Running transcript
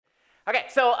Okay,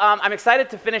 so I'm excited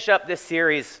to finish up this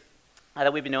series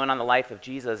that we've been doing on the life of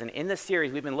Jesus. And in this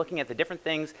series, we've been looking at the different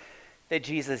things that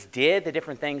Jesus did, the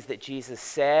different things that Jesus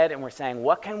said, and we're saying,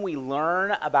 what can we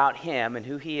learn about him and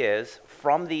who he is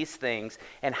from these things,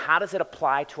 and how does it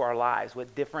apply to our lives?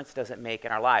 What difference does it make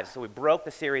in our lives? So we broke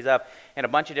the series up in a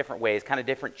bunch of different ways, kind of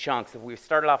different chunks. We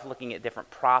started off looking at different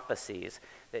prophecies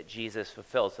that Jesus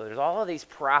fulfilled. So there's all of these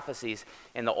prophecies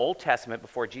in the Old Testament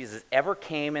before Jesus ever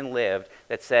came and lived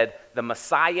that said the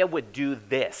Messiah would do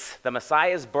this. The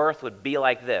Messiah's birth would be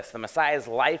like this. The Messiah's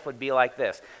life would be like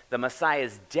this. The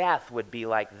Messiah's death would be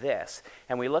like this.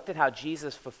 And we looked at how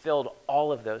Jesus fulfilled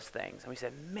all of those things. And we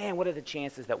said, man, what are the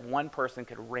chances that one person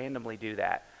could randomly do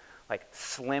that? Like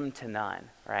slim to none,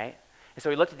 right? And so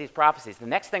we looked at these prophecies. The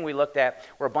next thing we looked at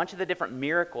were a bunch of the different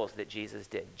miracles that Jesus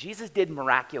did. Jesus did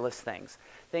miraculous things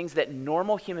that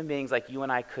normal human beings like you and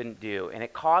I couldn't do. And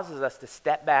it causes us to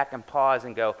step back and pause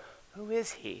and go, who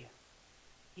is he?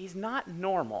 He's not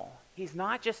normal. He's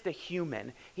not just a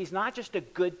human. He's not just a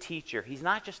good teacher. He's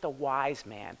not just a wise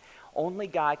man. Only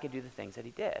God could do the things that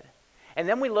he did. And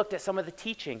then we looked at some of the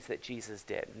teachings that Jesus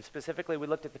did. And specifically, we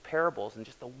looked at the parables and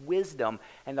just the wisdom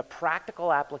and the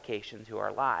practical application to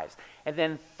our lives. And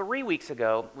then 3 weeks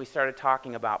ago, we started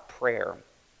talking about prayer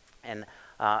and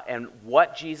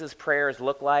what Jesus' prayers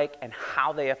look like and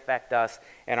how they affect us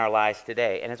in our lives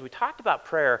today. And as we talked about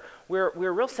prayer, we're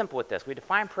real simple with this. We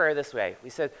define prayer this way. We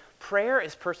said prayer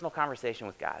is personal conversation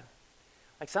with God.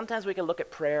 Like sometimes we can look at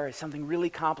prayer as something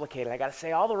really complicated. I got to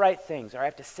say all the right things, or I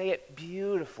have to say it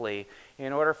beautifully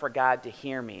in order for God to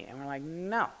hear me. And we're like,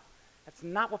 no, that's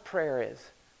not what prayer is.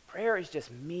 Prayer is just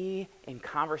me in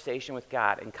conversation with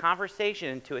God. And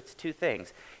conversation intuits two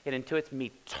things. It intuits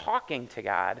me talking to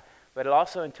God, but it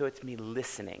also intuits me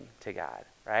listening to God,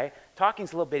 right?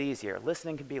 Talking's a little bit easier.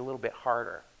 Listening can be a little bit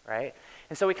harder, right?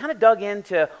 And so we kind of dug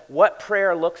into what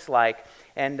prayer looks like.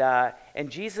 And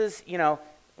Jesus,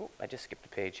 I just skipped a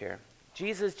page here.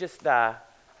 Jesus just, where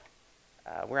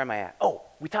am I at? Oh,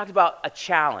 we talked about a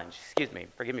challenge. Excuse me,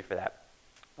 forgive me for that.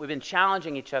 We've been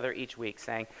challenging each other each week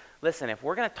saying, listen, if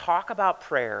we're going to talk about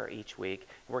prayer each week,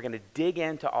 we're going to dig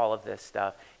into all of this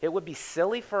stuff, it would be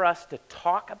silly for us to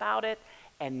talk about it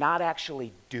and not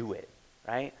actually do it,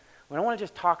 right? We don't want to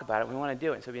just talk about it, we want to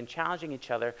do it. So we've been challenging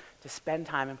each other to spend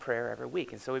time in prayer every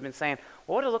week. And so we've been saying,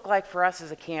 what would it look like for us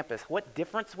as a campus? What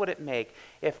difference would it make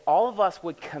if all of us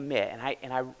would commit?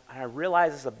 And I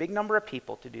realize it's a big number of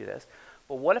people to do this,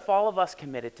 but what if all of us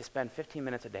committed to spend 15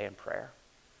 minutes a day in prayer?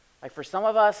 Like for some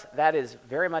of us, that is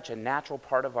very much a natural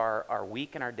part of our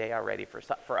week and our day already.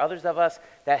 For others of us,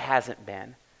 that hasn't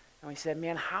been. And we said,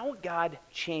 man, how would God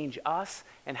change us,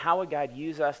 and how would God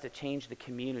use us to change the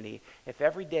community if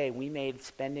every day we made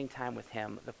spending time with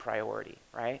him the priority,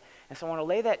 right? And so I want to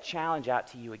lay that challenge out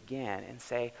to you again and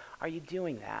say, are you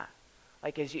doing that?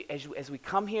 Like as we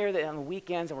come here on the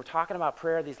weekends and we're talking about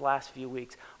prayer these last few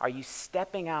weeks, are you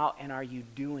stepping out and are you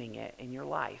doing it in your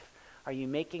life? Are you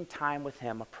making time with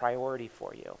him a priority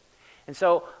for you? And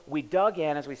so we dug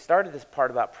in, as we started this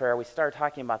part about prayer, we started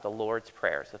talking about the Lord's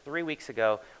Prayer. So 3 weeks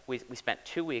ago, we spent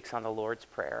 2 weeks on the Lord's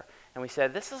Prayer. And we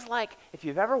said, this is like, if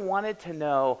you've ever wanted to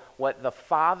know what the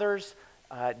Father's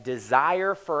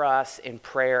desire for us in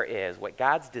prayer is, what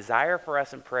God's desire for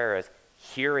us in prayer is,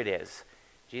 here it is.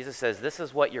 Jesus says, this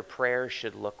is what your prayers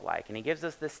should look like. And he gives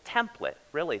us this template,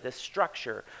 really, this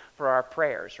structure for our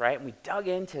prayers, right? And we dug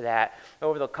into that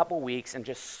over the couple weeks and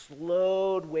just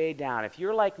slowed way down. If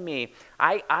you're like me,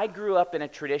 I grew up in a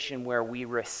tradition where we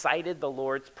recited the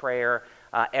Lord's Prayer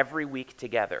every week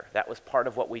together. That was part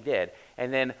of what we did.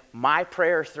 And then my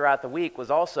prayers throughout the week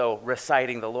was also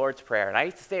reciting the Lord's Prayer. And I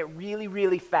used to say it really,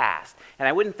 really fast. And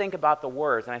I wouldn't think about the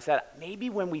words. And I said, maybe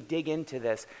when we dig into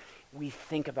this, we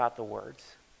think about the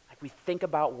words. We think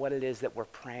about what it is that we're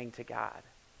praying to God,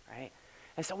 right?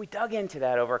 And so we dug into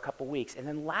that over a couple weeks. And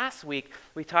then last week,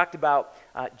 we talked about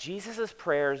Jesus'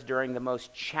 prayers during the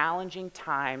most challenging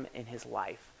time in his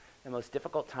life, the most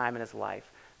difficult time in his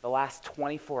life, the last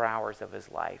 24 hours of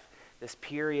his life, this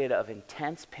period of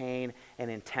intense pain and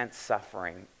intense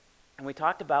suffering. And we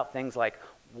talked about things like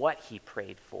what he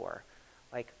prayed for,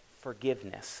 like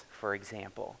forgiveness, for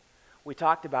example. We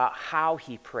talked about how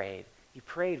he prayed. He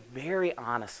prayed very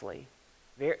honestly,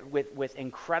 with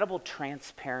incredible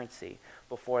transparency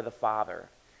before the Father,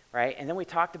 right? And then we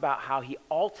talked about how he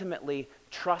ultimately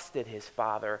trusted his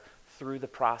Father through the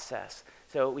process.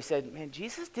 So we said, man,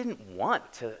 Jesus didn't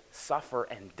want to suffer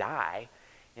and die.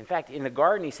 In fact, in the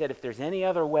garden, he said, if there's any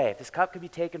other way, if this cup could be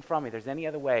taken from me, if there's any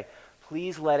other way,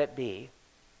 please let it be.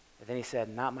 But then he said,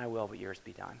 not my will, but yours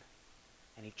be done.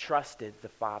 And he trusted the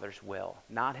Father's will,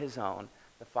 not his own,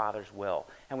 the Father's will.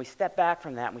 And we stepped back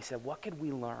from that and we said, what could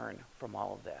we learn from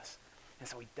all of this? And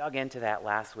so we dug into that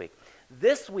last week.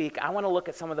 This week, I want to look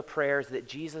at some of the prayers that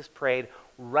Jesus prayed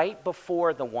right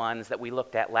before the ones that we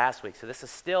looked at last week. So this is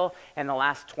still in the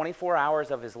last 24 hours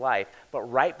of his life, but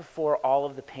right before all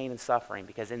of the pain and suffering.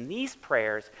 Because in these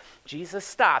prayers, Jesus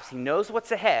stops. He knows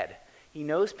what's ahead. He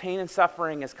knows pain and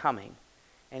suffering is coming.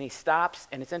 And he stops,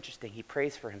 and it's interesting. He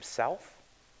prays for himself.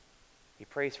 He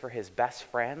prays for his best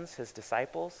friends, his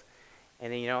disciples.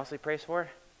 And then you know what else he prays for?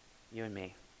 You and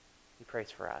me. He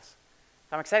prays for us.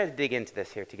 I'm excited to dig into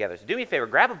this here together. So do me a favor,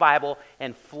 grab a Bible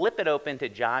and flip it open to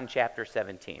John chapter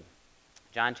 17.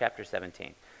 John chapter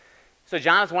 17. So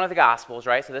John is one of the Gospels,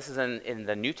 right? So this is in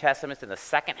the New Testament. It's in the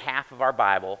second half of our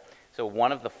Bible. So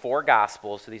one of the four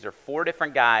Gospels. So these are four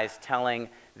different guys telling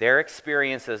their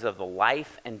experiences of the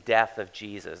life and death of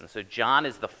Jesus. And so John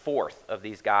is the fourth of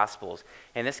these Gospels.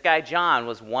 And this guy, John,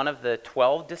 was one of the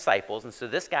 12 disciples. And so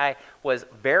this guy was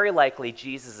very likely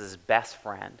Jesus' best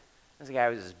friend. This guy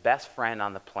was his best friend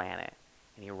on the planet.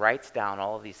 And he writes down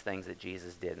all of these things that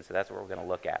Jesus did. And so that's what we're going to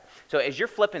look at. So as you're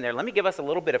flipping there, let me give us a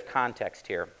little bit of context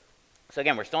here. So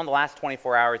again, we're still in the last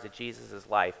 24 hours of Jesus'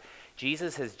 life.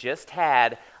 Jesus has just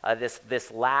had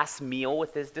this last meal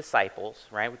with his disciples,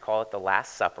 right? We call it the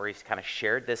Last Supper. He's kind of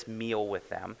shared this meal with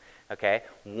them, okay?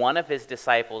 One of his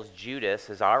disciples, Judas,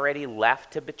 has already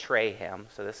left to betray him.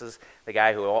 So this is the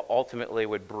guy who ultimately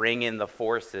would bring in the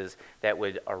forces that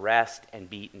would arrest and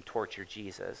beat and torture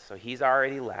Jesus. So he's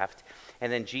already left.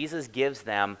 And then Jesus gives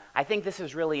them, I think this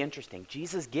is really interesting,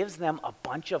 Jesus gives them a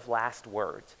bunch of last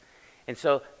words. And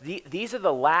so these are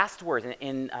the last words in the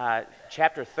end of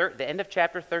chapter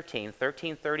 13,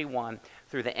 1331,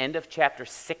 through the end of chapter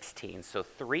 16, so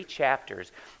 3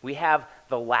 chapters, we have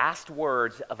the last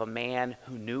words of a man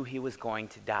who knew he was going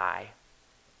to die,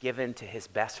 given to his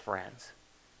best friends.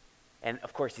 And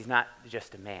of course, he's not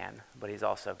just a man, but he's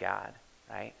also God,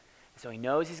 right? So he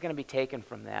knows he's going to be taken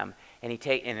from them, and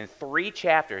in 3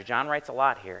 chapters, John writes a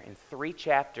lot here, in 3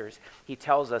 chapters, he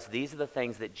tells us these are the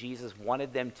things that Jesus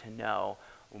wanted them to know,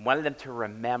 wanted them to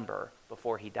remember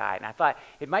before he died. And I thought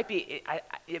it might be,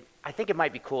 I think it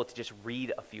might be cool to just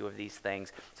read a few of these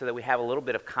things so that we have a little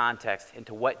bit of context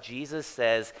into what Jesus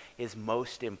says is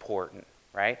most important,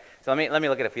 right? So let me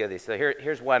look at a few of these. So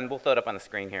here's one, we'll throw it up on the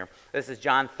screen here. This is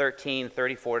John 13,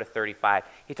 34 to 35.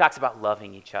 He talks about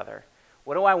loving each other.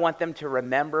 What do I want them to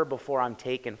remember before I'm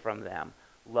taken from them?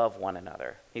 Love one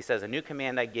another. He says, a new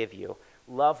command I give you,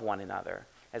 love one another.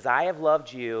 As I have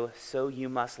loved you, so you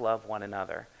must love one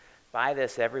another. By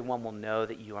this, everyone will know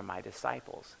that you are my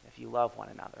disciples, if you love one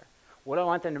another. What do I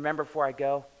want them to remember before I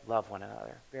go? Love one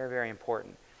another. Very, very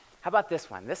important. How about this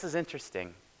one? This is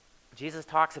interesting. Jesus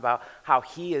talks about how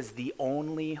he is the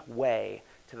only way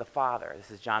to the Father.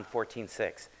 This is John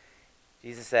 14:6.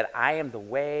 Jesus said, I am the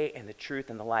way and the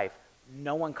truth and the life.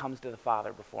 No one comes to the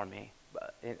Father before me.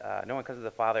 No one comes to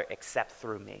the Father except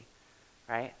through me,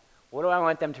 right? What do I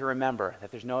want them to remember?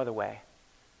 That there's no other way.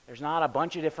 There's not a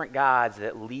bunch of different gods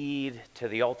that lead to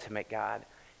the ultimate God.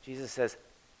 Jesus says,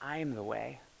 I'm the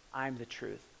way, I'm the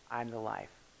truth, I'm the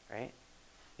life, right?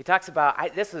 He talks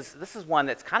about, this is one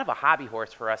that's kind of a hobby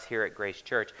horse for us here at Grace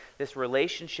Church, this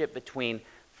relationship between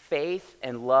faith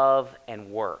and love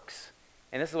and works.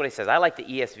 And this is what he says. I like the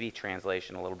ESV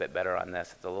translation a little bit better on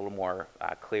this. It's a little more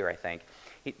clear, I think.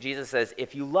 Jesus says,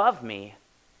 if you love me,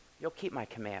 you'll keep my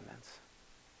commandments.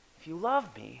 If you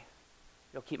love me,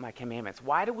 you'll keep my commandments.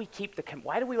 Why do we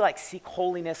seek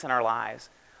holiness in our lives?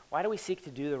 Why do we seek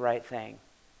to do the right thing?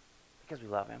 Because we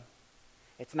love him.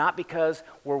 It's not because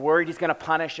we're worried he's going to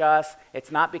punish us.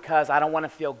 It's not because I don't want to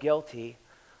feel guilty.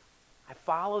 I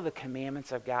follow the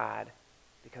commandments of God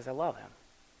because I love him,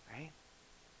 right?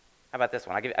 How about this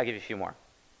one? I'll give you a few more.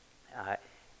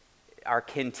 Our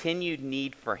continued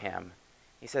need for him.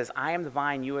 He says, I am the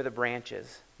vine, you are the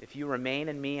branches. If you remain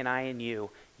in me and I in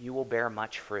you, you will bear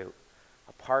much fruit.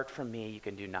 Apart from me, you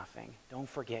can do nothing. Don't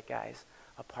forget, guys,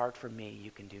 apart from me,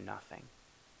 you can do nothing.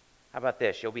 How about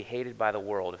this? You'll be hated by the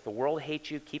world. If the world hates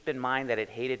you, keep in mind that it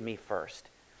hated me first.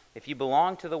 If you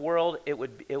belong to the world, it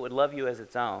would love you as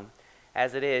its own.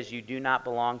 As it is, you do not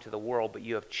belong to the world,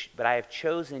 but I have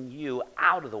chosen you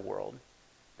out of the world.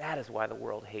 That is why the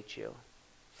world hates you.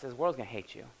 He says, the world's going to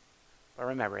hate you. But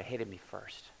remember, it hated me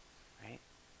first, right?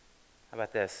 How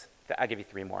about this? I'll give you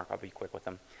 3 more. I'll be quick with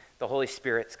them. The Holy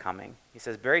Spirit's coming. He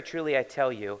says, very truly I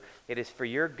tell you, it is for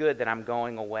your good that I'm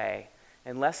going away.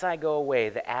 Unless I go away,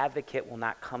 the advocate will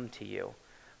not come to you.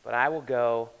 But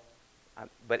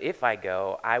if I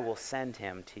go, I will send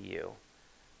him to you.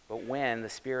 But when the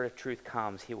Spirit of truth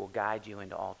comes, he will guide you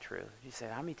into all truth. You say,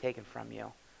 I'm going to be taken from you.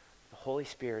 The Holy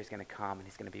Spirit is going to come and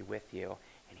he's going to be with you.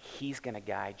 and he's going to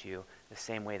guide you the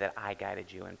same way that I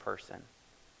guided you in person.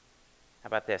 How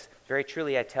about this? Very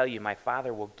truly I tell you, my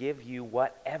Father will give you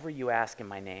whatever you ask in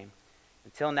my name.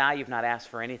 Until now you've not asked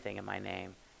for anything in my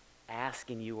name. Ask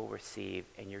and you will receive,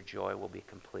 and your joy will be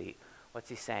complete. What's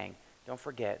he saying? Don't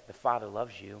forget, the Father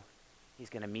loves you. He's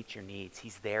going to meet your needs.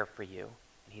 He's there for you,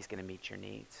 and he's going to meet your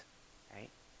needs. Right?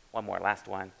 One more, last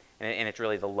one. And it's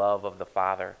really the love of the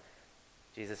Father.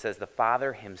 Jesus says, the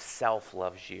Father himself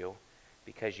loves you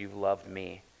because you've loved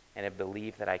me and have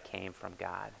believed that I came from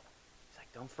God. He's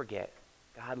like, don't forget,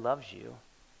 God loves you.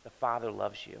 The Father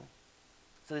loves you.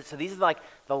 So these are like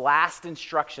the last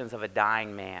instructions of a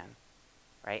dying man.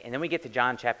 Right? And then we get to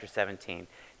John chapter 17.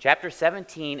 Chapter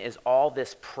 17 is all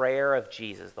this prayer of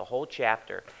Jesus, the whole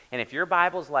chapter. And if your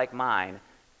Bible's like mine,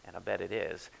 and I bet it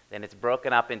is, then it's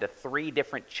broken up into 3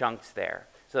 different chunks there.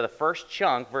 So the first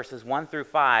chunk, verses 1 through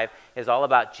 5, is all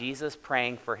about Jesus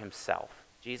praying for himself.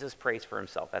 Jesus prays for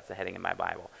himself. That's the heading in my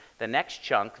Bible. The next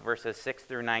chunk, verses 6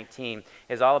 through 19,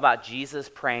 is all about Jesus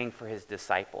praying for his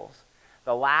disciples.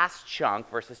 The last chunk,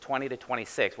 verses 20 to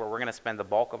 26, where we're going to spend the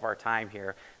bulk of our time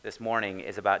here this morning,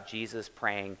 is about Jesus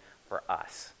praying for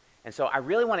us. And so I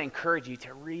really want to encourage you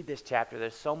to read this chapter.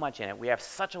 There's so much in it. We have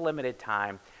such a limited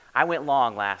time. I went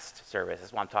long last service.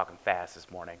 That's why I'm talking fast this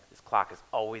morning. This clock is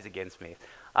always against me.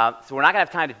 So we're not going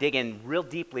to have time to dig in real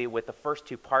deeply with the first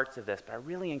 2 parts of this, but I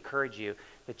really encourage you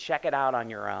to check it out on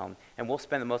your own, and we'll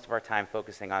spend the most of our time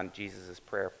focusing on Jesus'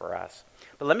 prayer for us.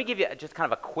 But let me give you just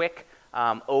kind of a quick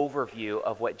overview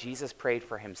of what Jesus prayed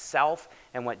for himself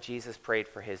and what Jesus prayed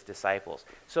for his disciples.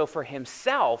 So for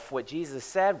himself, what Jesus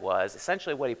said was,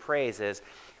 essentially what he prays is,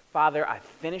 Father, I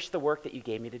finished the work that you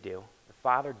gave me to do. The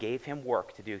Father gave him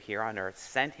work to do here on earth,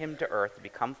 sent him to earth to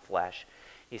become flesh.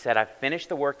 He said, I finished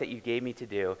the work that you gave me to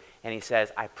do. And he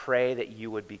says, I pray that you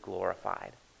would be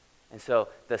glorified. And so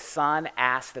the Son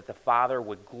asked that the Father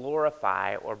would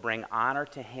glorify or bring honor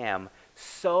to him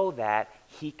so that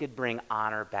he could bring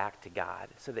honor back to God,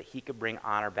 so that he could bring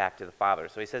honor back to the Father.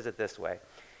 So he says it this way.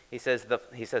 He says,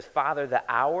 Father, the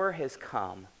hour has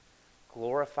come.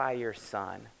 Glorify your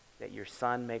Son, that your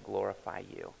Son may glorify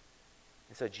you.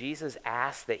 And so Jesus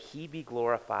asked that he be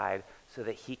glorified so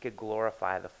that he could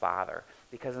glorify the Father.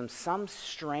 Because in some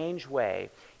strange way,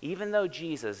 even though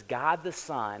Jesus, God the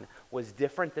Son, was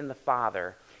different than the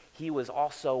Father, he was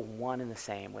also one and the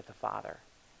same with the Father.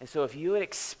 And so if you had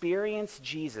experienced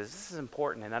Jesus, this is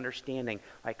important in understanding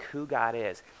like who God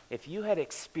is. If you had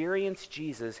experienced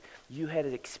Jesus, you had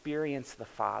experienced the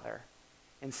Father.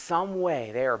 In some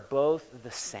way, they are both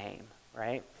the same,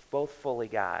 right? Both fully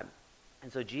God.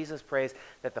 And so Jesus prays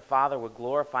that the Father would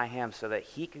glorify him so that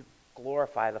he could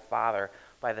glorify the Father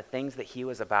by the things that he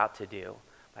was about to do,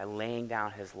 by laying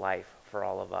down his life for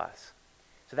all of us.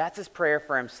 So that's his prayer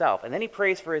for himself. And then he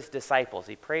prays for his disciples.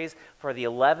 He prays for the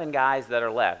 11 guys that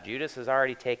are left. Judas has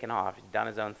already taken off, he's done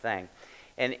his own thing.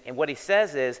 And what he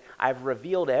says is, I've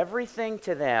revealed everything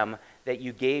to them that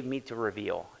you gave me to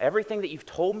reveal. Everything that you've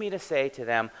told me to say to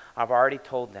them, I've already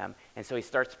told them. And so he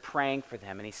starts praying for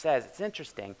them. And he says, it's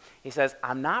interesting. He says,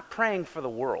 I'm not praying for the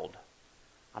world.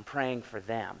 I'm praying for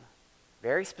them.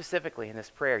 Very specifically in this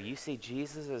prayer, you see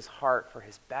Jesus' heart for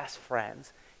his best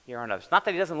friends here on earth. It's not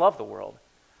that he doesn't love the world,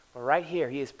 but right here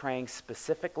he is praying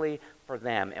specifically for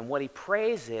them. And what he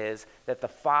prays is that the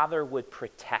Father would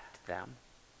protect them.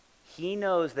 He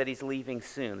knows that he's leaving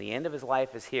soon. The end of his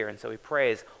life is here. And so he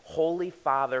prays, Holy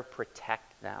Father,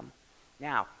 protect them.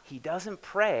 Now, he doesn't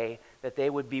pray that they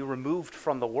would be removed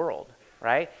from the world,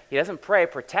 right? He doesn't pray,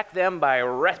 protect them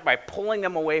by pulling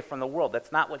them away from the world.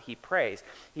 That's not what he prays.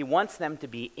 He wants them to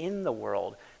be in the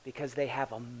world because they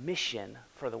have a mission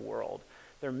for the world.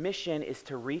 Their mission is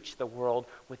to reach the world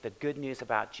with the good news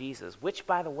about Jesus, which,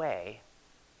 by the way,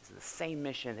 is the same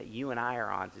mission that you and I are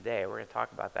on today. We're going to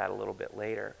talk about that a little bit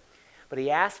later. But he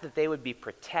asked that they would be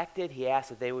protected. He asked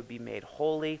that they would be made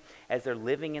holy as they're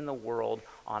living in the world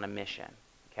on a mission.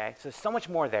 Okay, so much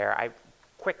more there. I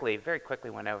very quickly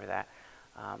went over that.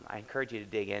 I encourage you to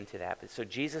dig into that. But so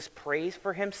Jesus prays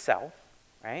for himself,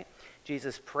 right?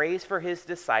 Jesus prays for his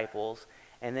disciples,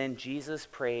 and then Jesus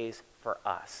prays for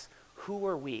us. Who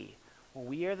are we? Well,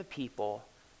 we are the people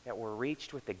that were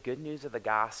reached with the good news of the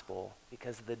gospel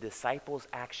because the disciples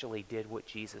actually did what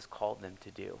Jesus called them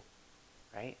to do,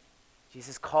 right?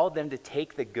 Jesus called them to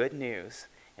take the good news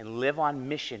and live on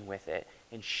mission with it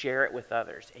and share it with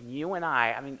others. And you and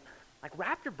I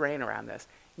wrap your brain around this.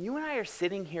 You and I are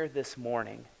sitting here this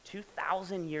morning,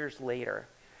 2,000 years later,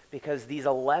 because these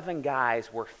 11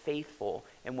 guys were faithful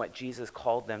in what Jesus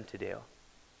called them to do.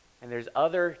 And there's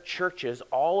other churches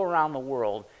all around the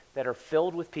world that are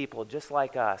filled with people just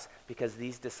like us because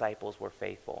these disciples were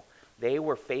faithful. They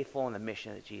were faithful in the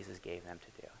mission that Jesus gave them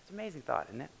to do. It's an amazing thought,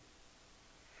 isn't it?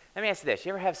 Let me ask you this. You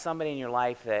ever have somebody in your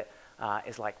life that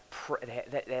is like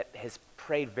that has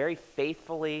prayed very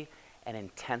faithfully and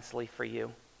intensely for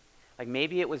you? Like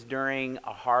maybe it was during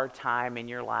a hard time in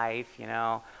your life,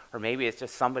 or maybe it's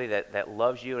just somebody that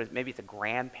loves you. Maybe it's a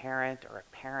grandparent or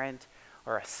a parent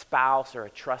or a spouse or a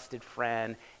trusted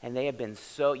friend, and they have been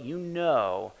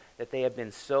that they have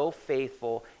been so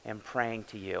faithful in praying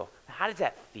to you. How does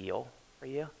that feel for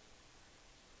you?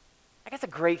 Like it's a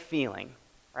great feeling,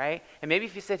 right? And maybe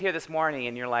if you sit here this morning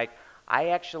and you're like, I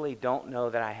actually don't know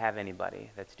that I have anybody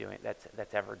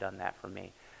that's ever done that for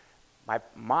me.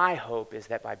 My hope is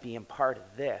that by being part of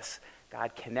this,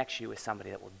 God connects you with somebody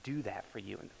that will do that for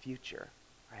you in the future,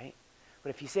 right? But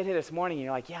if you sit here this morning and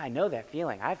you're like, yeah, I know that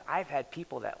feeling. I've had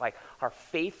people that like are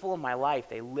faithful in my life.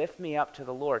 They lift me up to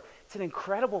the Lord. It's an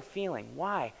incredible feeling.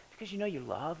 Why? Because you know you're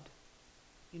loved.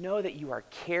 You know that you are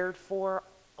cared for,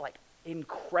 like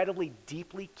incredibly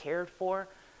deeply cared for,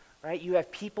 right? You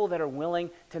have people that are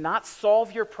willing to not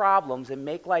solve your problems and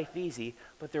make life easy,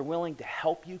 but they're willing to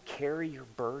help you carry your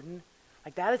burden.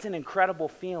 Like that is an incredible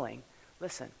feeling.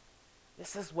 Listen,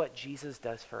 this is what Jesus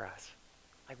does for us.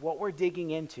 Like what we're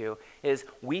digging into is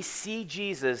we see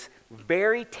Jesus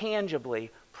very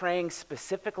tangibly praying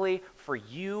specifically for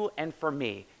you and for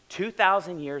me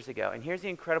 2,000 years ago. And here's the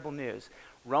incredible news.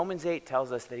 Romans 8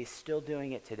 tells us that he's still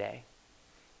doing it today.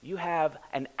 You have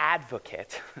an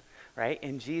advocate, right,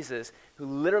 in Jesus who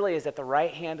literally is at the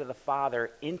right hand of the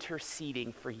Father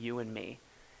interceding for you and me.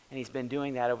 And he's been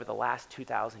doing that over the last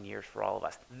 2,000 years for all of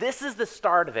us. This is the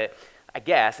start of it, I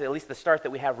guess, at least the start that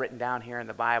we have written down here in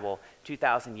the Bible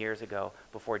 2,000 years ago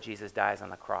before Jesus dies on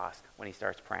the cross when he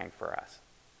starts praying for us.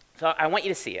 So I want you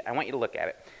to see it. I want you to look at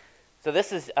it. So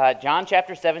this is John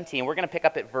chapter 17. We're going to pick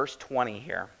up at verse 20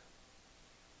 here.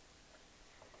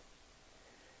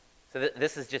 So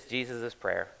this is just Jesus'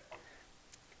 prayer.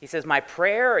 He says, my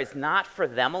prayer is not for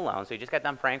them alone. So he just got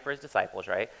done praying for his disciples,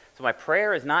 right? So my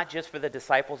prayer is not just for the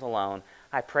disciples alone.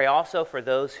 I pray also for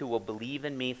those who will believe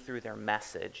in me through their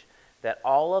message, that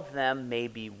all of them may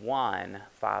be one,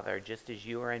 Father, just as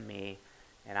you are in me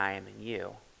and I am in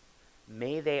you.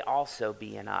 May they also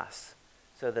be in us,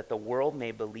 so that the world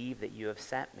may believe that you have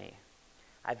sent me.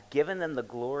 I've given them the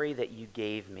glory that you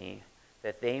gave me,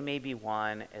 that they may be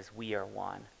one as we are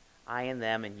one, I and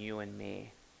them and you and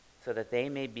me, so that they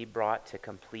may be brought to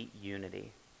complete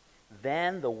unity.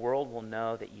 Then the world will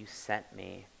know that you sent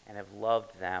me and have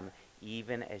loved them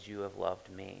even as you have loved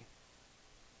me.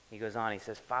 He goes on, he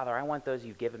says, Father, I want those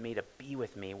you've given me to be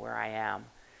with me where I am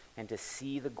and to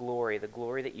see the glory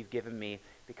that you've given me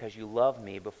because you love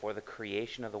me before the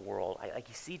creation of the world. Like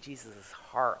you see Jesus'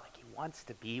 heart, like he wants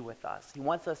to be with us. He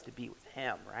wants us to be with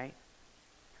him, right?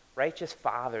 Righteous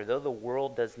Father, though the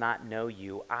world does not know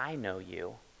you, I know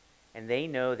you, and they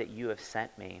know that you have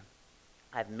sent me.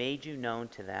 I've made you known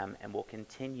to them and will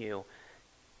continue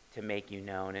to make you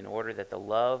known in order that the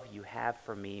love you have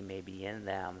for me may be in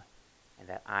them and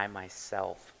that I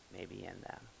myself may be in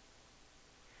them.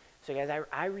 So guys,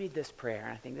 I read this prayer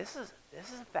and I think this is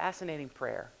a fascinating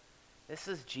prayer. This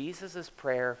is Jesus'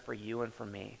 prayer for you and for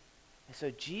me. And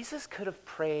so Jesus could have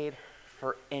prayed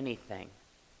for anything,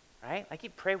 right? Like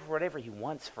he'd pray for whatever he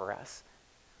wants for us.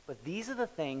 But these are the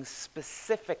things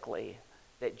specifically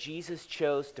that Jesus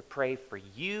chose to pray for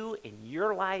you in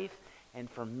your life and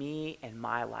for me in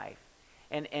my life.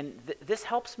 And this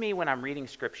helps me when I'm reading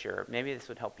Scripture. Maybe this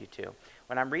would help you too.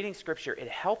 When I'm reading Scripture, it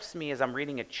helps me as I'm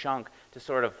reading a chunk to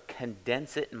sort of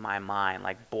condense it in my mind,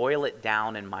 like boil it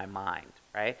down in my mind,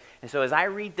 right? And so as I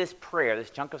read this prayer, this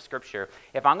chunk of Scripture,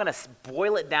 if I'm going to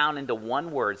boil it down into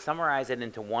one word, summarize it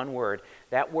into one word,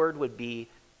 that word would be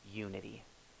unity.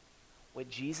 What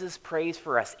Jesus prays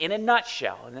for us in a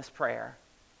nutshell in this prayer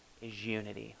is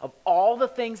unity. Of all the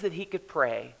things that he could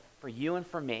pray for you and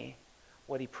for me,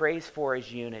 what he prays for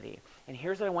is unity. And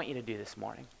here's what I want you to do this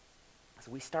morning. As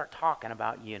we start talking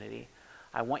about unity,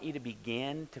 I want you to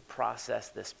begin to process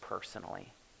this personally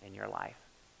in your life.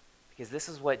 Because this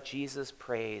is what Jesus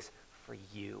prays for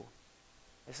you.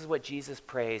 This is what Jesus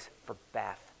prays for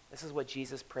Beth. This is what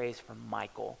Jesus prays for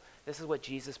Michael. This is what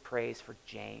Jesus prays for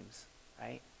James,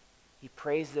 right? He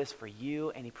prays this for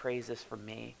you and he prays this for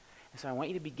me. And so I want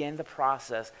you to begin the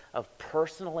process of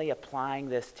personally applying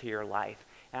this to your life.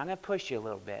 And I'm going to push you a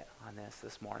little bit on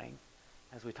this morning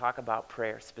as we talk about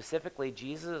prayer. Specifically,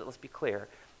 Jesus, let's be clear,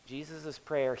 Jesus'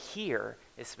 prayer here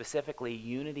is specifically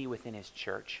unity within his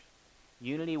church.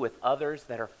 Unity with others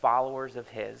that are followers of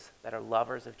his, that are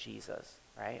lovers of Jesus,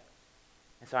 right?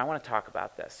 And so I want to talk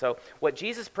about this. So what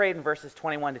Jesus prayed in verses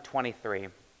 21 to 23,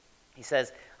 he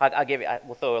says,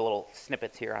 we'll throw a little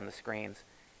snippets here on the screens.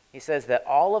 He says that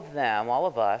all of them, all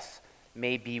of us,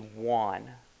 may be one,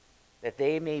 that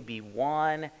they may be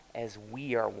one as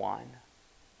we are one,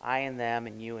 I and them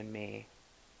and you and me,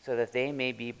 so that they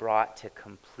may be brought to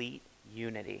complete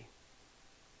unity.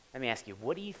 Let me ask you,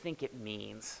 what do you think it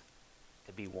means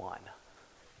to be one?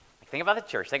 Like, think about the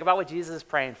church. Think about what Jesus is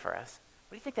praying for us.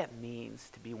 What do you think that means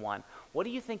to be one? What do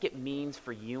you think it means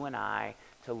for you and I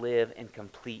to live in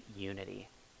complete unity?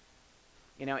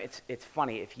 You know, it's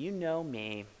funny. If you know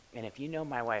me, and if you know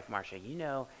my wife, Marcia, you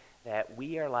know that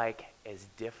we are like as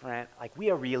different, like we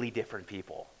are really different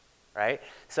people, right?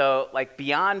 So like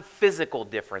beyond physical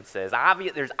differences,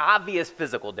 there's obvious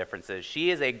physical differences.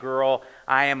 She is a girl,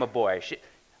 I am a boy.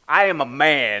 I am a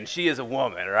man, she is a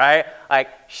woman, right? Like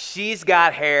she's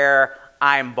got hair,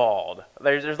 I'm bald.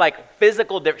 There's like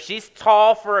physical difference. She's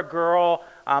tall for a girl,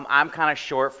 I'm kind of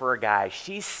short for a guy.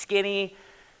 She's skinny,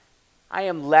 I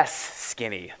am less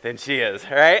skinny than she is,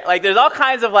 right? Like there's all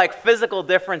kinds of like physical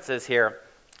differences here.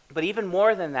 But even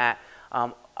more than that,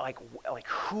 like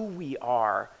who we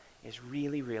are is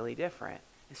really, really different.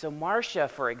 And so Marcia,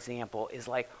 for example, is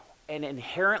like an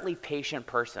inherently patient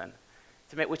person,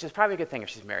 which is probably a good thing if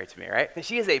she's married to me, right? But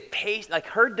she is a patient, like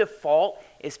her default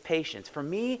is patience. For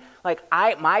me, like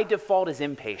my default is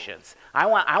impatience. I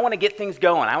want to get things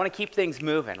going. I want to keep things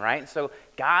moving, right? And so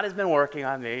God has been working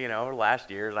on me, over the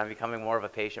last years. I'm becoming more of a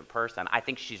patient person. I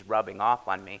think she's rubbing off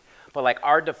on me. But like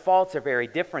our defaults are very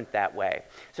different that way.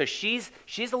 So she's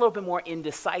a little bit more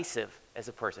indecisive as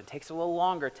a person. It takes a little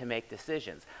longer to make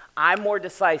decisions. I'm more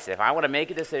decisive. I want to make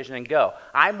a decision and go.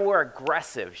 I'm more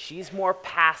aggressive. She's more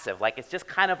passive. Like it's just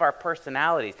kind of our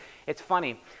personalities. It's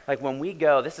funny. Like when we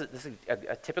go, this is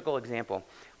a typical example.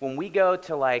 When we go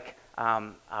to like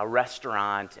a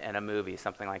restaurant and a movie,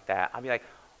 something like that, I'll be like,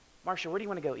 Marcia, where do you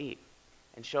want to go eat?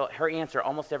 And her answer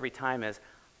almost every time is,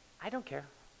 I don't care.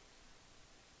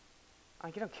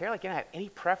 Like, you don't care? Like, you don't have any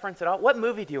preference at all? What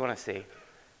movie do you want to see?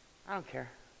 I don't care.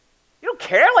 You don't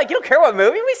care? Like, you don't care what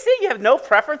movie we see? You have no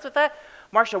preference with that?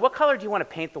 Marcia, what color do you want to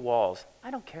paint the walls? I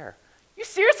don't care. You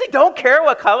seriously don't care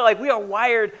what color? Like, we are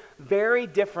wired very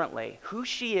differently. Who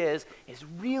she is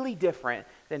really different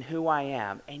than who I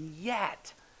am. And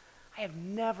yet, I have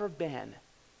never been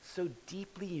so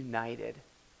deeply united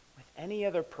with any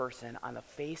other person on the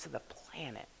face of the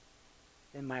planet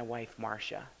than my wife,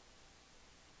 Marcia.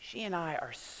 She and I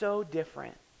are so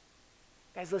different.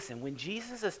 Guys, listen, when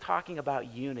Jesus is talking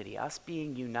about unity, us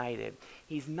being united,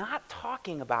 he's not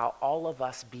talking about all of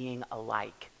us being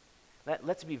alike.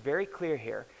 Let's be very clear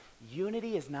here.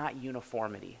 Unity is not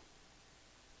uniformity.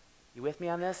 You with me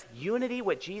on this? Unity,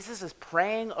 what Jesus is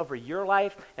praying over your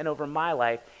life and over my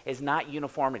life, is not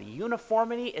uniformity.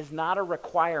 Uniformity is not a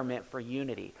requirement for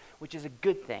unity, which is a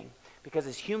good thing, because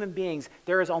as human beings,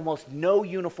 there is almost no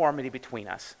uniformity between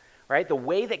us. Right? The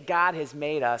way that God has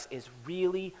made us is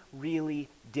really, really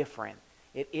different.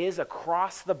 It is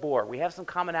across the board. We have some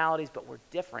commonalities, but we're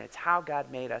different. It's how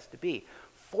God made us to be.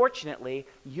 Fortunately,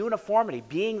 uniformity,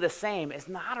 being the same, is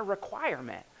not a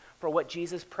requirement for what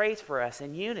Jesus prays for us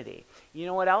in unity. You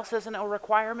know what else isn't a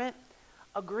requirement?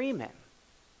 Agreement.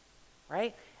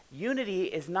 Right? Unity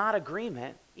is not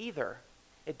agreement either.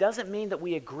 It doesn't mean that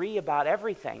we agree about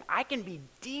everything. I can be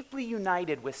deeply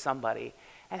united with somebody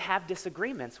and have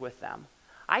disagreements with them.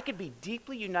 I could be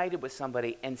deeply united with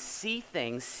somebody and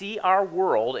see our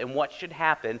world and what should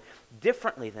happen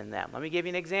differently than them. Let me give you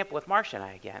an example with Marcia and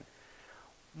I again.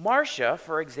 Marcia,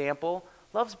 for example,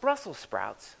 loves Brussels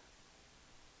sprouts.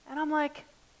 And I'm like,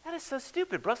 that is so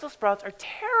stupid. Brussels sprouts are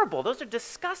terrible. Those are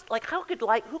disgusting. Like, who could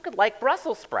like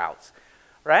Brussels sprouts,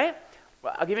 right?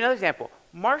 Well, I'll give you another example.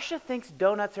 Marcia thinks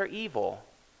donuts are evil.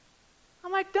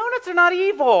 I'm like, donuts are not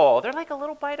evil. They're like a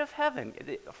little bite of heaven.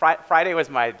 Friday was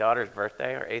my daughter's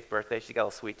birthday, her 8th birthday. She got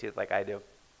a sweet tooth like I do.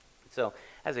 So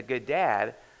as a good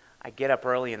dad, I get up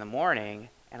early in the morning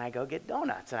and I go get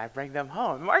donuts and I bring them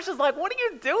home. And Marcia's like, what are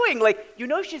you doing? Like,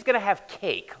 she's going to have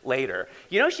cake later.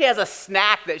 She has a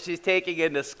snack that she's taking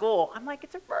into school. I'm like,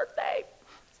 it's her birthday.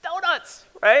 It's donuts,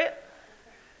 right?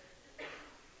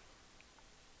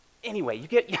 Anyway,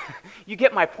 you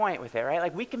get my point with it, right?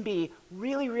 Like, we can be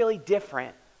really, really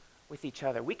different with each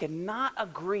other. We can not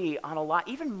agree on a lot,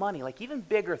 even money, like even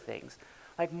bigger things.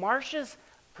 Like, Marcia's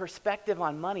perspective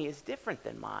on money is different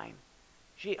than mine.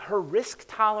 Her risk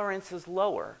tolerance is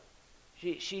lower.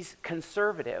 She's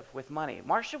conservative with money.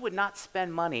 Marcia would not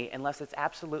spend money unless it's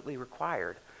absolutely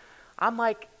required. I'm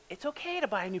like, it's okay to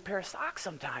buy a new pair of socks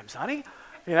sometimes, honey.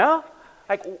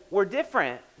 Like, we're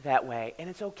different that way, and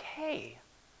it's okay.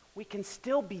 We can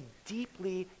still be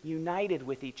deeply united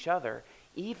with each other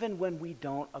even when we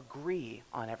don't agree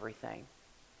on everything.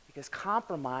 Because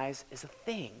compromise is a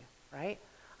thing, right?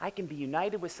 I can be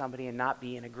united with somebody and not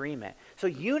be in agreement. So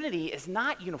unity is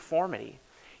not uniformity.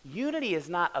 Unity is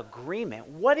not agreement.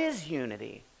 What is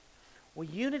unity? Well,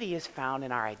 unity is found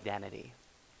in our identity.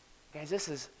 Guys, this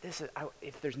is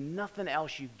if there's nothing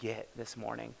else you get this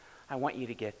morning, I want you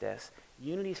to get this.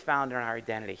 Unity is found in our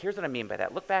identity. Here's what I mean by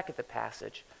that. Look back at the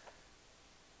passage.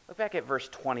 Look back at verse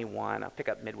 21. I'll pick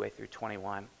up midway through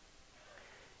 21.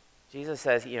 Jesus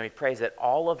says, he prays that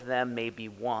all of them may be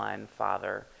one,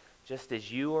 Father, just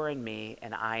as you are in me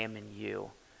and I am in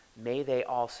you. May they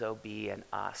also be in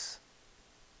us.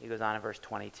 He goes on in verse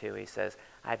 22. He says,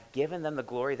 I've given them the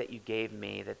glory that you gave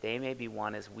me, that they may be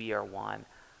one as we are one.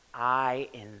 I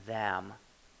in them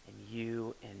and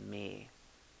you in me,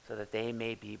 so that they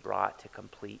may be brought to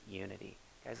complete unity.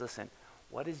 Guys, listen,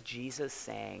 what is Jesus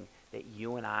saying that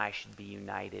you and I should be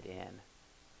united in?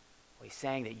 Well, he's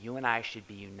saying that you and I should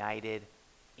be united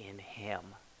in him,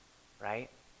 right?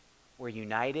 We're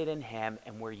united in him,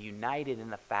 and we're united in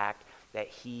the fact that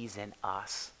he's in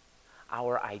us.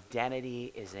 Our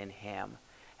identity is in him.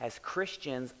 As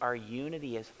Christians, our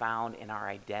unity is found in our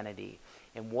identity.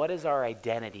 And what is our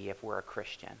identity if we're a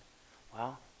Christian?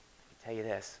 Well, I can tell you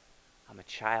this. I'm a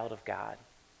child of God,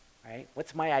 right?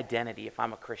 What's my identity if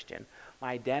I'm a Christian?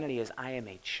 My identity is I am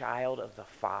a child of the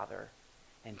Father.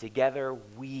 And together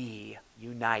we,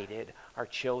 united, are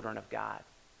children of God.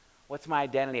 What's my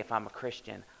identity if I'm a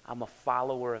Christian? I'm a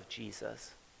follower of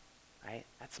Jesus, right?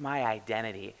 That's my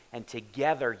identity. And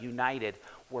together, united,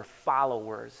 we're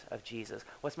followers of Jesus.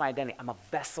 What's my identity? I'm a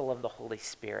vessel of the Holy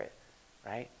Spirit,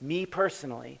 right? Me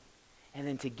personally. And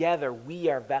then together, we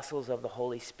are vessels of the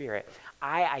Holy Spirit.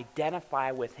 I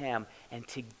identify with him, and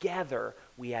together,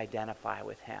 we identify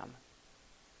with him.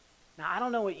 Now, I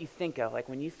don't know what you think of, like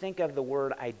when you think of the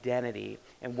word identity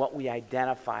and what we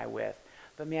identify with,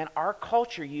 but man, our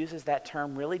culture uses that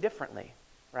term really differently,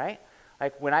 right?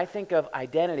 Like when I think of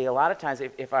identity, a lot of times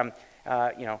if I'm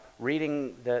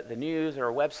reading the news or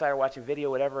a website or watching video,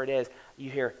 whatever it is, you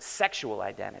hear sexual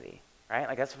identity, right?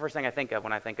 Like that's the first thing I think of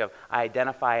when I think of I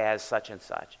identify as such and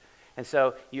such. And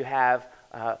so you have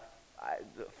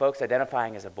folks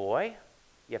identifying as a boy.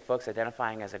 You have folks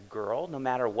identifying as a girl, no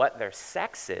matter what their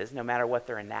sex is, no matter what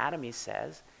their anatomy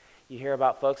says. You hear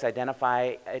about folks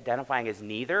identifying as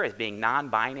neither, as being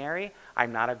non-binary.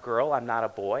 I'm not a girl, I'm not a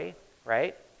boy,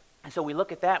 right? And so we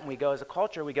look at that and we go, as a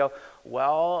culture, we go,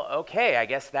 well, okay, I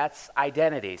guess that's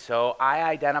identity. So I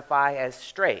identify as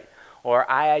straight, or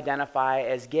I identify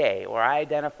as gay, or I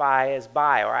identify as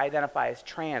bi, or I identify as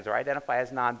trans, or I identify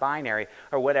as non-binary,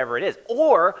 or whatever it is.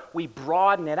 Or we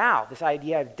broaden it out, this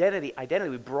idea of identity,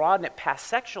 we broaden it past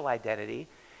sexual identity,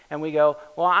 and we go,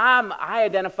 well, I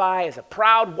identify as a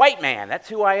proud white man, that's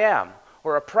who I am,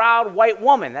 or a proud white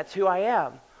woman, that's who I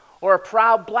am, or a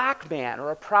proud black man,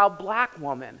 or a proud black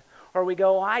woman. Or we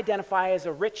go, well, I identify as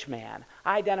a rich man.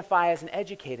 I identify as an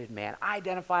educated man. I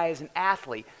identify as an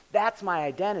athlete. That's my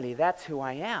identity. That's who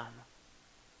I am.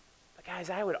 But guys,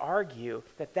 I would argue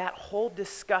that that whole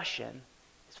discussion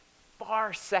is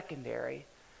far secondary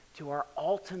to our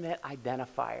ultimate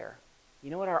identifier. You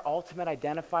know what our ultimate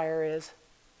identifier is?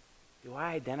 Do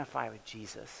I identify with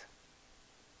Jesus?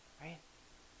 Right?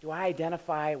 Do I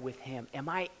identify with him? Am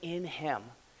I in him?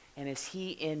 And is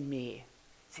he in me?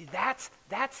 See,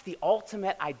 that's the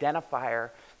ultimate identifier,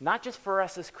 not just for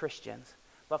us as Christians,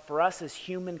 but for us as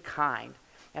humankind.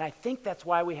 And I think that's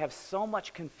why we have so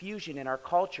much confusion in our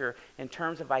culture in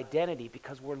terms of identity,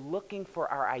 because we're looking for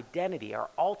our identity, our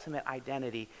ultimate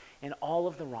identity, in all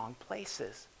of the wrong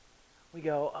places. We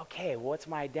go, okay, well, what's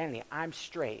my identity? I'm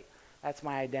straight. That's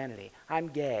my identity. I'm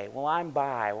gay. Well, I'm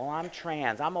bi. Well, I'm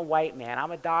trans. I'm a white man.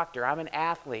 I'm a doctor. I'm an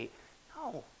athlete.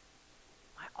 No.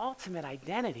 My ultimate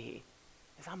identity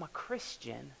is I'm a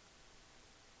Christian.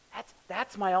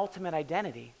 That's my ultimate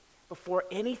identity before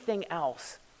anything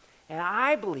else. And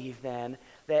I believe then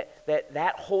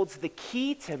that holds the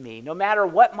key to me, no matter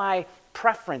what my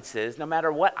preference is, no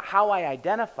matter how I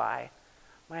identify,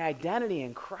 my identity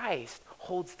in Christ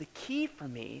holds the key for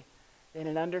me then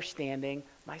in understanding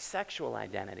my sexual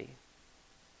identity.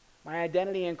 My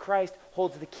identity in Christ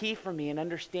holds the key for me in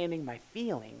understanding my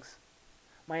feelings.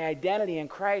 My identity in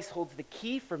Christ holds the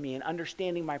key for me in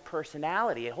understanding my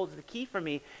personality. It holds the key for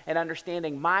me in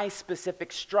understanding my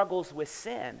specific struggles with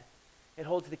sin. It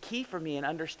holds the key for me in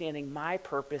understanding my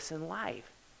purpose in life.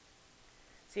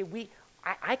 See,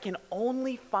 I can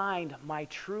only find my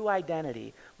true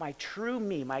identity, my true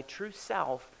me, my true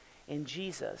self in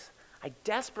Jesus. I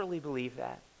desperately believe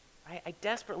that. Right? I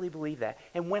desperately believe that.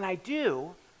 And when I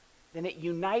do, then it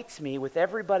unites me with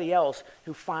everybody else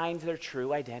who finds their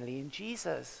true identity in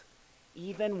Jesus,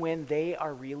 even when they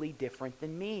are really different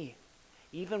than me.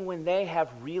 even when they have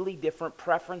really different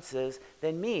preferences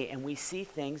than me, and we see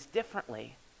things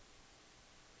differently.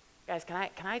 Guys, can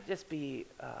I just be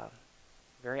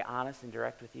very honest and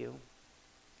direct with you?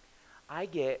 I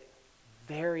get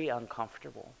very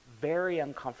uncomfortable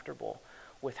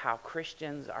with how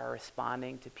Christians are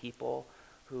responding to people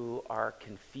who are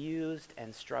confused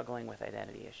and struggling with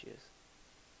identity issues.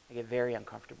 I get very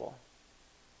uncomfortable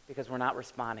because we're not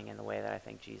responding in the way that I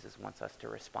think Jesus wants us to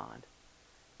respond.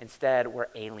 Instead, we're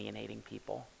alienating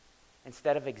people.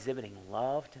 Instead of exhibiting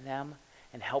love to them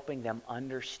and helping them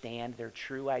understand their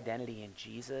true identity in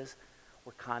Jesus,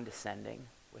 we're condescending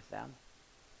with them.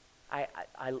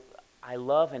 I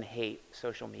love and hate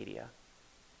social media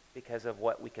because of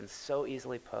what we can so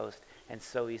easily post and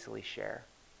so easily share.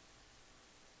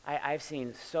 I've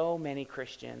seen so many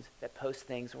Christians that post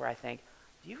things where I think,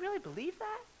 do you really believe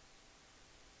that?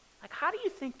 Like, how do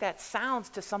you think that sounds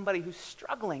to somebody who's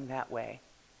struggling that way?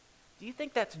 Do you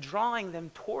think that's drawing them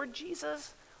toward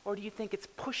Jesus, or do you think it's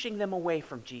pushing them away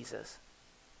from Jesus?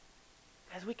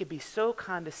 Guys, we could be so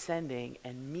condescending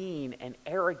and mean and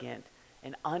arrogant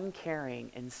and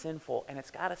uncaring and sinful, and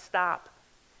it's got to stop.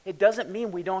 It doesn't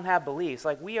mean we don't have beliefs.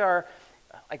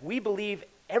 We believe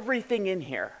everything in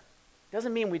here. It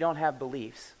doesn't mean we don't have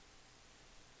beliefs.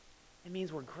 It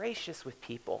means we're gracious with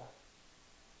people,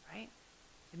 right?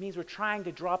 It means we're trying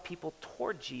to draw people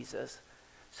toward Jesus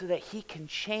so that he can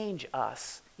change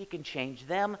us. He can change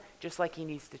them just like he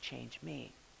needs to change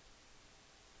me.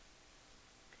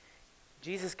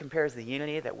 Jesus compares the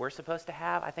unity that we're supposed to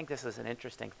have. I think this is an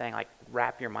interesting thing. Like,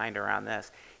 wrap your mind around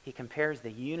this. He compares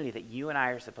the unity that you and I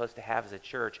are supposed to have as a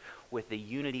church with the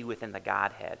unity within the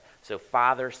Godhead. So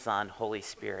Father, Son, Holy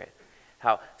Spirit.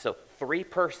 So three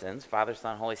persons, Father,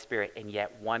 Son, Holy Spirit, and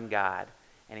yet one God.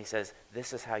 And he says,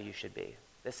 this is how you should be.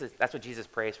 That's what Jesus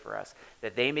prays for us.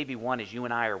 That they may be one as you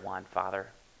and I are one, Father.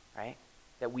 Right?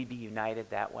 That we be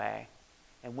united that way.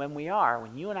 And when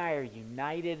you and I are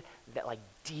united that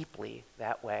deeply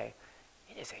that way,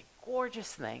 it is a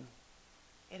gorgeous thing.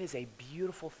 It is a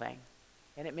beautiful thing.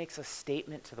 And it makes a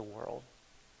statement to the world,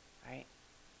 right?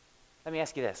 Let me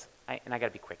ask you this, and I got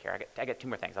to be quick here. I got two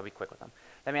more things. I'll be quick with them.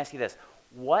 Let me ask you this.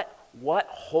 What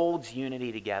holds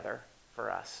unity together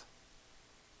for us?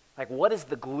 What is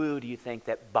the glue, do you think,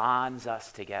 that bonds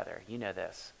us together? You know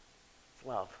this. It's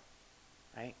love,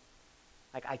 right?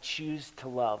 I choose to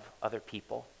love other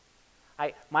people.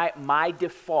 My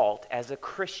default as a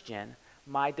Christian,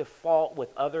 my default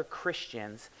with other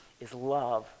Christians is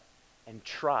love and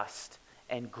trust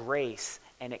and grace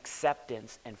and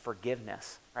acceptance and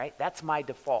forgiveness, right? That's my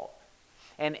default.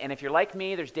 And if you're like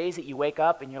me, there's days that you wake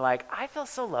up and you're like, I feel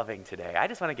so loving today. I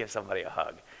just want to give somebody a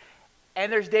hug.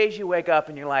 And there's days you wake up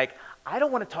and you're like, I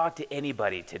don't want to talk to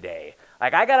anybody today. I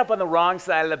got up on the wrong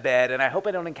side of the bed, and I hope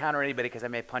I don't encounter anybody because I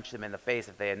may punch them in the face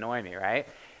if they annoy me, right?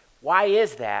 Why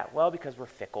is that? Well, because we're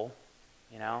fickle,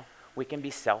 We can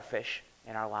be selfish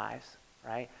in our lives,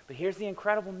 right? But here's the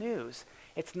incredible news.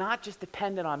 It's not just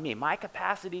dependent on me. My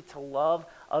capacity to love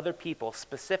other people,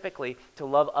 specifically to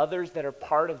love others that are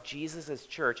part of Jesus'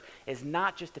 church, is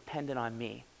not just dependent on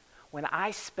me. When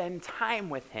I spend time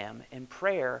with him in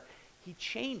prayer, he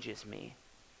changes me.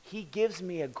 He gives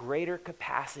me a greater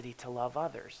capacity to love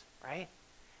others, right?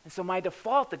 And so my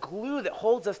default, the glue that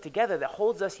holds us together, that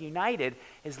holds us united,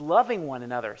 is loving one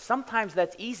another. Sometimes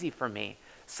that's easy for me.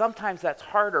 Sometimes that's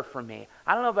harder for me.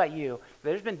 I don't know about you, but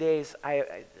there's been days,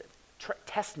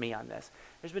 test me on this.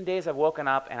 There's been days I've woken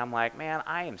up and I'm like, man,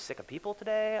 I am sick of people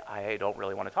today. I don't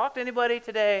really want to talk to anybody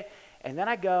today. And then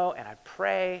I go and I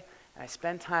pray and I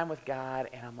spend time with God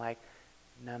and I'm like,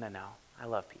 no. I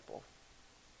love people.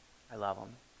 I love them.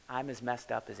 I'm as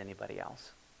messed up as anybody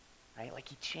else, right?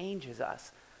 He changes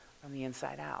us from the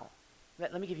inside out.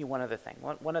 Let me give you one other thing.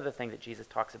 One other thing that Jesus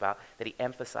talks about that he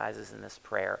emphasizes in this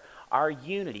prayer. Our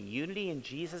unity in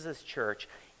Jesus' church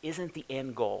isn't the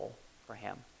end goal for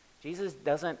him. Jesus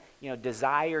doesn't,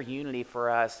 desire unity for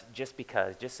us just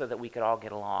so that we could all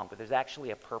get along, but there's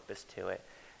actually a purpose to it.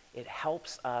 It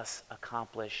helps us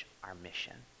accomplish our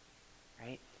mission,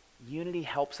 right? Unity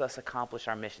helps us accomplish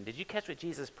our mission. Did you catch what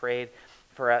Jesus prayed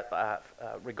for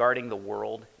regarding the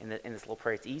world in this little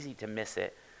prayer? It's easy to miss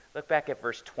it. Look back at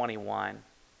verse 21.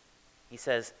 He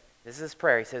says, this is his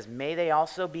prayer. He says, may they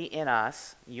also be in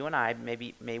us, you and I,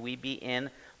 may we be in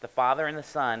the Father and the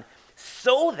Son,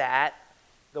 so that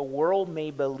the world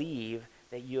may believe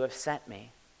that you have sent me.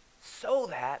 So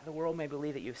that the world may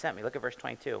believe that you have sent me. Look at verse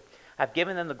 22. I've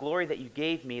given them the glory that you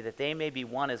gave me, that they may be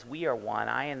one as we are one,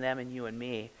 I and them and you and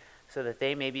me, so that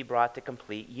they may be brought to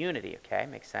complete unity. Okay,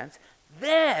 makes sense?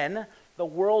 Then the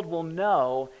world will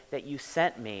know that you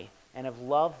sent me and have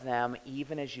loved them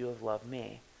even as you have loved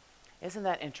me. Isn't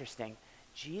that interesting?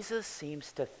 Jesus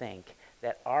seems to think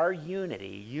that our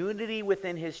unity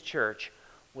within his church,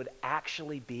 would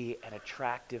actually be an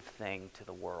attractive thing to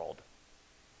the world.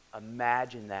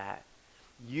 Imagine that.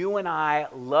 You and I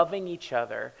loving each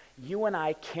other, you and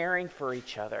I caring for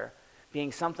each other,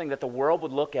 being something that the world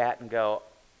would look at and go,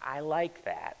 I like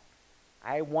that.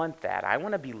 I want that. I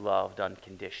want to be loved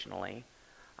unconditionally.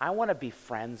 I want to be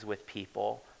friends with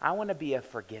people. I want to be a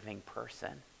forgiving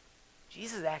person.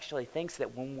 Jesus actually thinks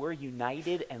that when we're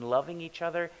united and loving each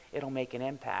other, it'll make an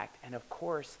impact. And of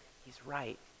course, he's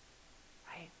right.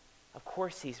 Right? Of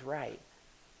course he's right.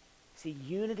 See,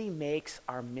 unity makes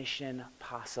our mission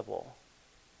possible.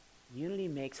 Unity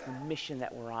makes the mission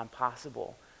that we're on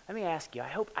possible. Let me ask you,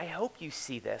 I hope you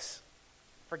see this.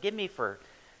 Forgive me for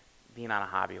being on a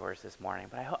hobby horse this morning,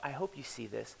 but I hope you see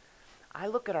this. I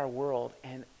look at our world,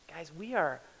 and guys, we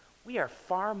are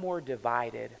far more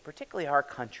divided, particularly our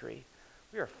country.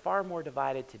 We are far more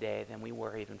divided today than we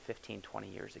were even 15, 20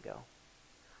 years ago.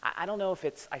 I don't know if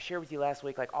it's, I shared with you last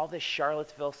week, like all this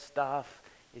Charlottesville stuff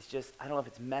is just, I don't know if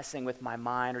it's messing with my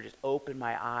mind or just opened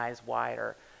my eyes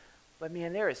wider. But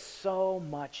man, there is so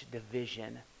much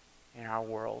division in our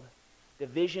world.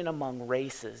 Division among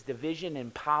races, division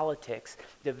in politics,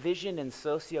 division in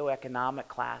socioeconomic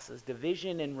classes,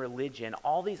 division in religion,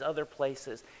 all these other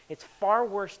places. It's far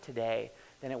worse today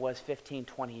than it was 15,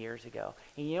 20 years ago.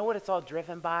 And you know what it's all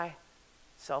driven by?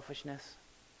 Selfishness,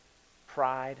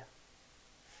 pride,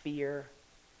 fear,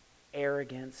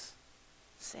 arrogance,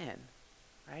 sin,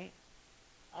 right?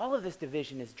 All of this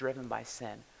division is driven by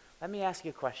sin. Let me ask you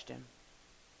a question.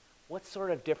 What sort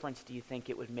of difference do you think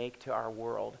it would make to our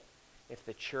world if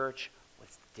the church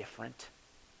was different?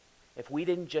 If we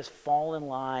didn't just fall in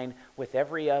line with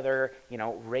every other,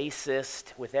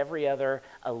 racist, with every other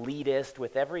elitist,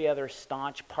 with every other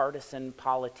staunch partisan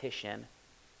politician,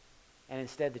 and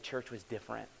instead the church was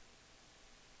different?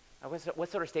 What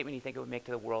sort of statement do you think it would make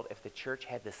to the world if the church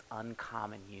had this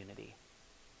uncommon unity?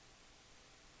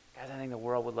 Guys, I think the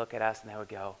world would look at us and they would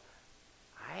go,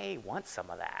 I want some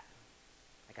of that.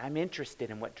 Like, I'm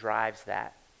interested in what drives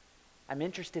that. I'm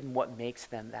interested in what makes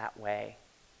them that way.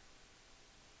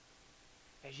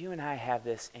 As you and I have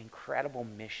this incredible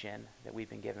mission that we've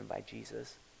been given by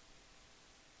Jesus,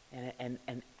 and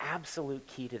an absolute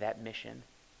key to that mission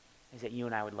is that you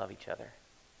and I would love each other.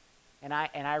 And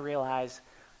I realize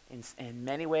in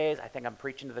many ways, I think I'm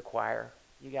preaching to the choir.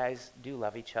 You guys do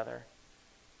love each other.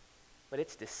 But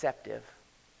it's deceptive.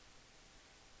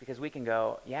 Because we can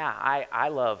go, yeah, I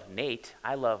love Nate,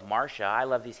 I love Marcia, I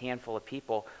love these handful of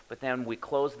people, but then we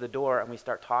close the door and we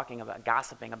start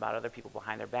gossiping about other people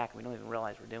behind their back, and we don't even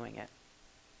realize we're doing it.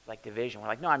 It's like division. We're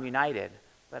like, no, I'm united,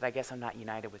 but I guess I'm not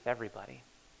united with everybody.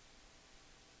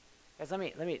 Guys, let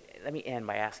me end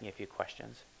by asking you a few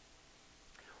questions.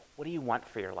 What do you want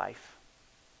for your life?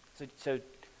 So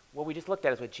what we just looked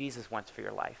at is what Jesus wants for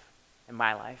your life and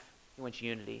my life. He wants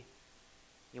unity.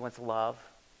 He wants love.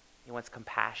 He wants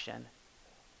compassion,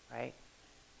 right?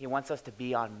 He wants us to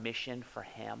be on mission for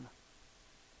him.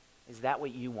 Is that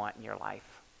what you want in your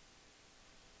life?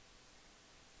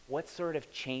 What sort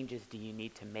of changes do you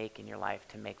need to make in your life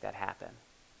to make that happen?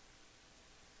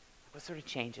 What sort of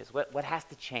changes? What has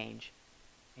to change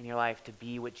in your life to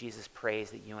be what Jesus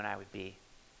prays that you and I would be?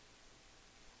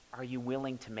 Are you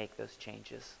willing to make those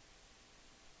changes?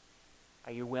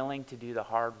 Are you willing to do the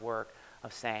hard work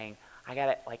of saying,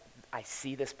 I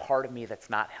see this part of me that's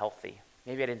not healthy.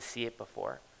 Maybe I didn't see it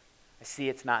before. I see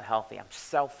it's not healthy. I'm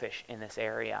selfish in this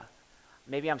area.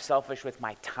 Maybe I'm selfish with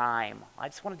my time. I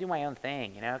just want to do my own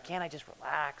thing, Can't I just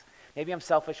relax? Maybe I'm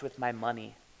selfish with my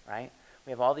money, right? We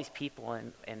have all these people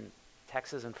in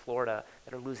Texas and Florida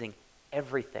that are losing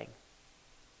everything.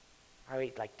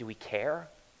 Do we care?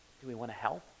 Do we want to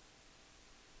help?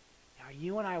 Are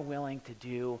you and I willing to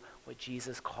do what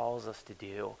Jesus calls us to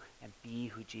do and be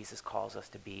who Jesus calls us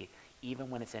to be, even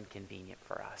when it's inconvenient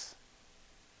for us?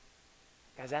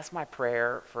 Guys, that's my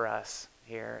prayer for us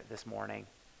here this morning.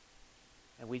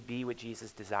 That we'd be what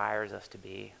Jesus desires us to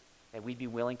be. That we'd be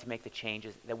willing to make the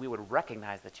changes, that we would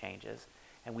recognize the changes,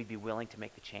 and we'd be willing to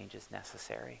make the changes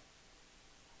necessary.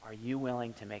 Are you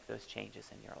willing to make those changes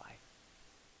in your life?